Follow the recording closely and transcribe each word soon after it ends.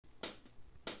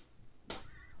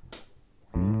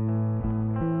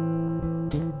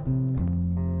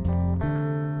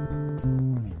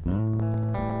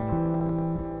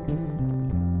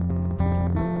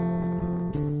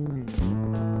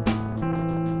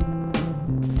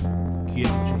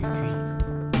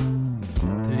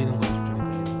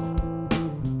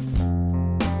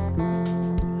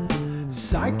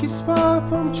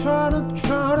from try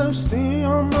to stay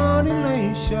on my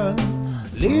elation.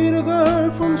 Little girl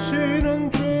from Sweden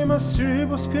dream a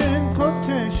silver skin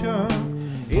quotation.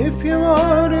 If you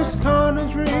want this kind of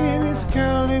dream, it's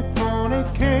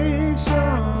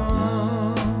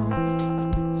Californication.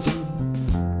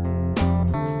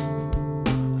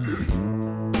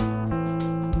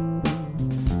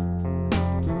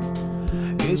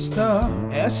 It's the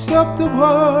edge of the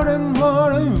world and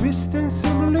modern Western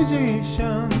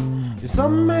civilization.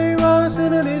 Some may rise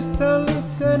in an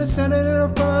distance and send it in a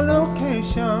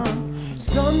location.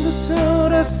 Some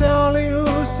understood as only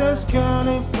used as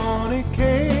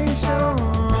Californication.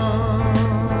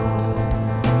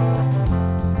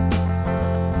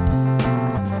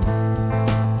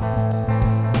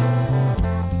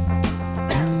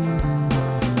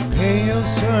 Pay your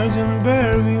surgeon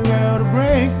very well to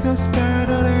break the spell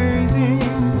of aging.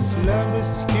 Love the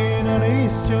skin and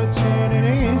it's your chin and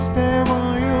it's the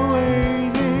one you're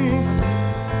waiting.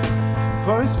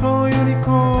 First born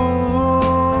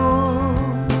unicorn,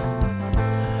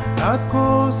 that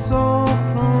goes so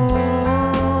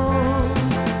prone.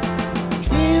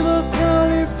 Dream of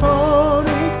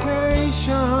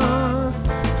Californication.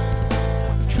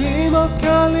 Dream of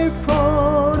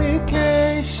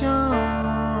Californication.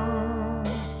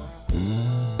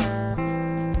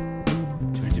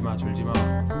 졸지마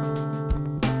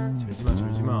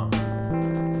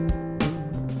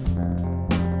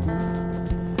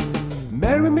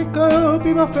Marry me girl,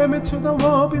 be my family to the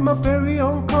world, be my very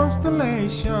own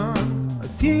constellation. A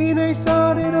teenage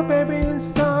started a baby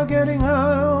inside, getting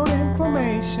high on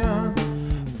information.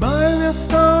 Finally I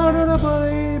started a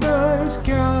believer, it's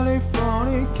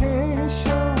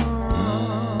Californication.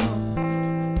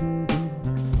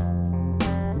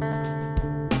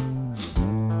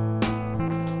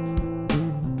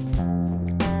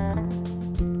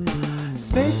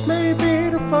 Space may be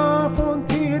the far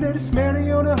frontier that is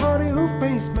merely on the Hollywood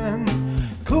basement.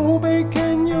 Kobe,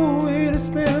 can you hear the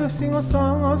spell? Sing a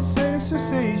song of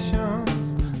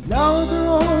sensations. Now the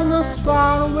road is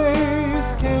far away,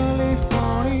 it's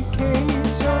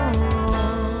Californication.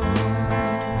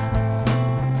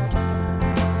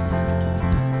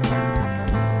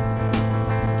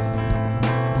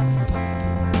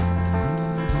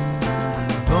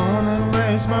 Born and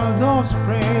raised by those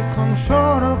break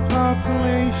control of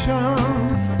population.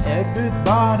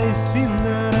 Everybody's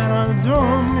feeling and I'm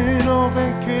doing no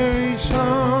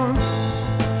vacation.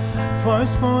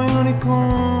 First boy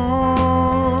unicorn,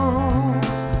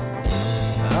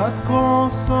 that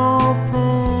goes so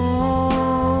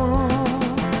prone.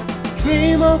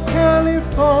 Dream of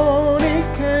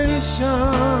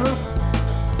Californication.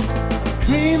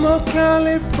 Dream of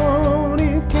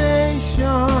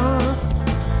Californication.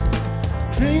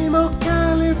 Dream of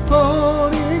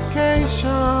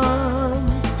Californication.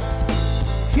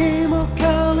 Dream of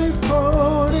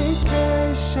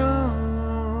Californication.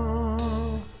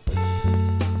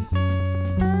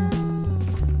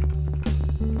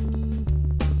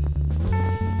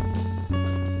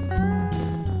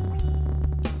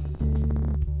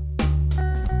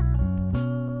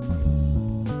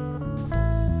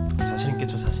 자신있게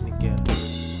쳐, 자신있게.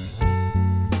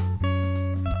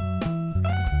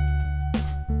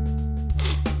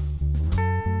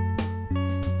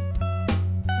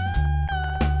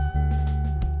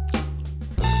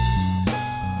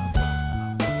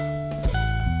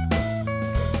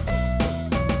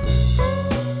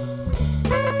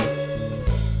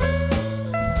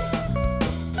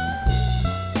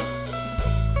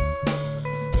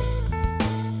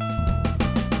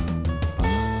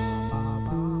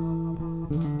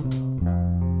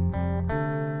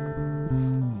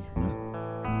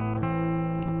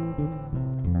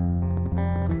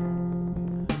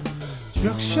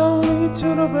 Direction lead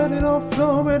to the wedding of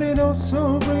flow, wedding of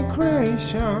soul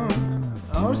recreation.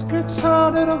 Our skirts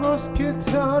started, our skirts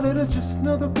started, it's just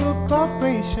another good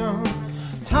vibration.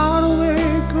 Time to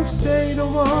wake up, say the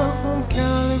word from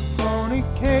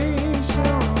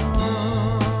Californication.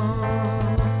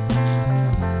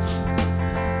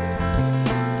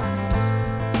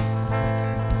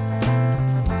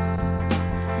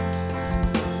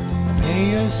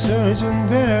 Pay a surgeon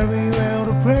very well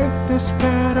to break the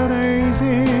spell of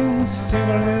aging. Sing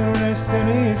a little less than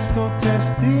it's to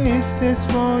test this, that's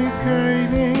what you're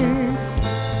craving.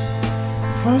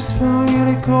 First boy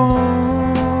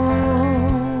unicorn,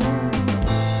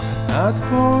 that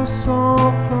goes so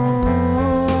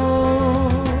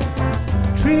prone.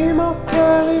 Dream of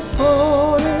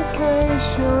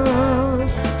Californication.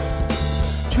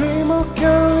 Dream of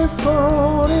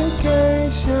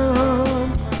Californication.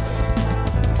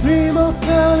 Dream of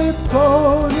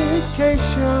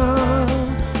Californication.